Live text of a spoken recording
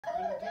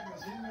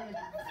Senin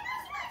öyle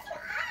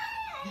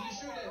biri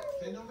şöyle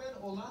fenomen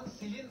olan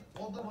Selin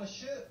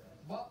Odabaşı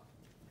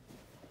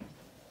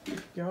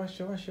Yavaş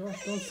yavaş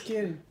yavaş. Don't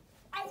scare him.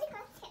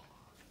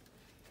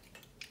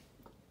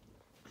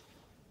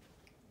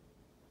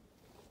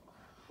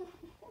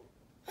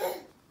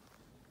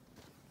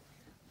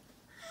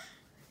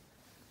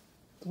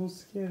 Don't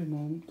scare him,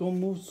 Mom. Don't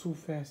move so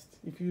fast.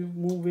 If you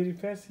move very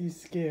fast,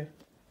 he's scared.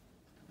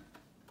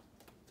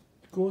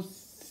 Go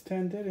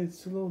stand there and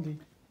slowly.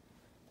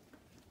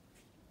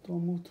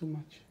 Don't move too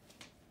much.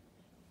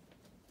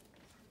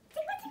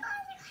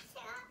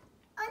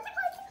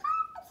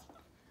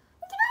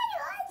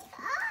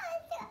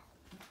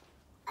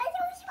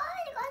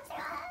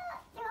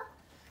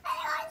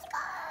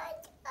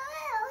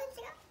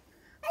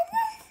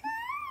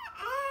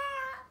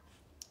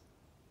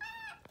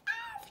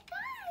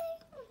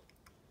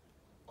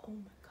 Oh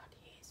my God,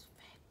 he is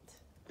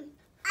fat.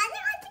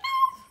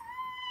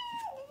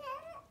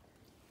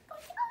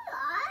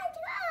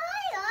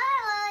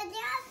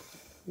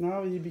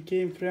 Now he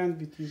became friends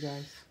with you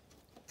guys.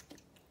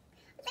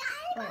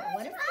 Wait,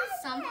 what if he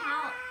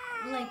somehow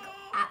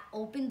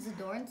opens the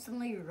door and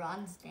suddenly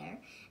runs there,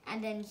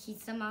 and then he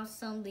somehow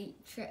suddenly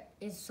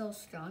is so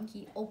strong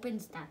he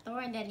opens that door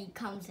and then he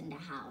comes in the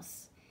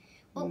house?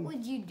 What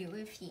would you do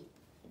if he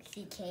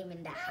came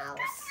in the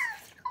house?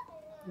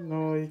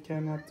 No, he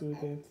cannot do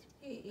that.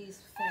 He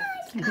is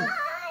fat.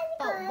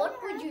 But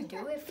what would you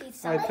do if he I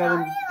somehow... tell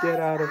him, get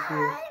out of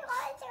here.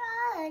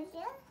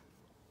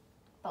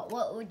 But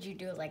what would you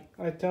do? Like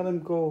I tell him,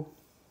 go.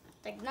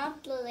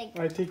 not like...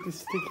 I take the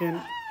stick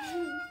and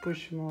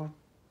push him out.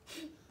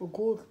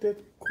 Go that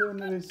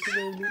corner and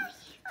slowly.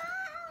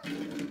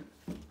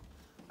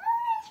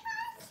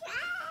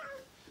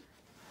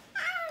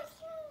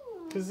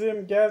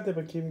 Kızım gel de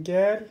bakayım,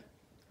 gel.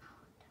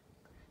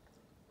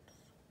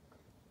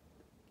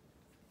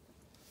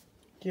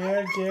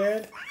 Gel,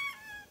 gel.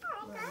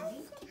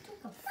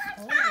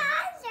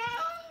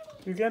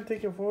 You can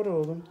take a photo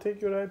oğlum.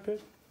 Take your iPad.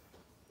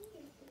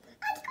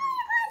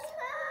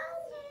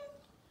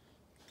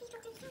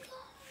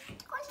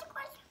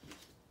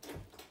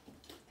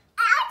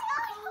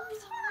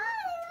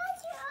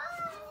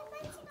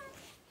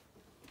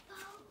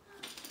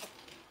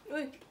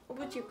 Oi,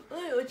 babacığım.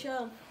 Oi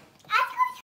hocam.